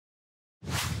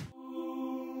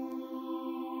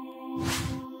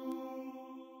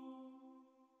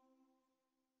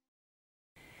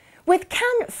With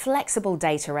CAN Flexible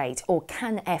Data Rate, or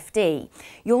CAN FD,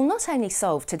 you'll not only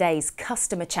solve today's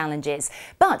customer challenges,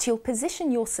 but you'll position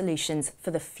your solutions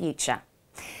for the future.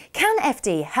 CAN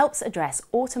FD helps address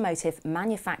automotive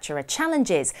manufacturer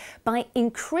challenges by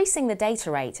increasing the data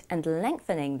rate and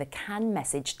lengthening the CAN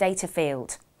message data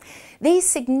field. These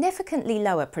significantly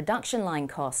lower production line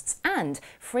costs and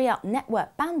free up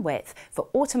network bandwidth for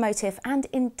automotive and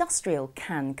industrial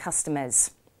CAN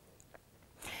customers.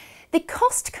 The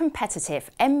cost-competitive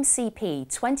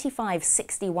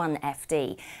MCP2561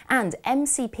 FD and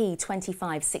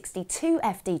MCP2562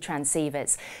 FD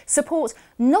transceivers support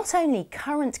not only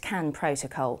current CAN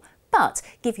protocol, but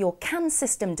give your CAN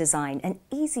system design an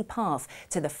easy path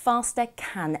to the faster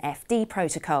CAN FD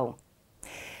protocol.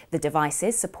 The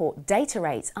devices support data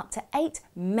rates up to 8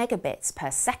 megabits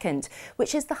per second,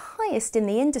 which is the highest in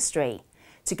the industry,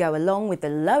 to go along with the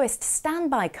lowest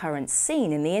standby current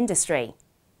seen in the industry.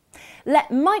 Let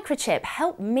Microchip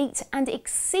help meet and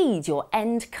exceed your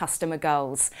end customer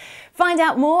goals. Find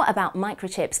out more about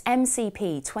Microchip's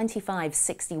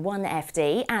MCP2561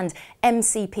 FD and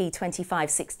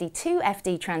MCP2562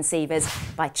 FD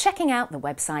transceivers by checking out the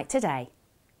website today.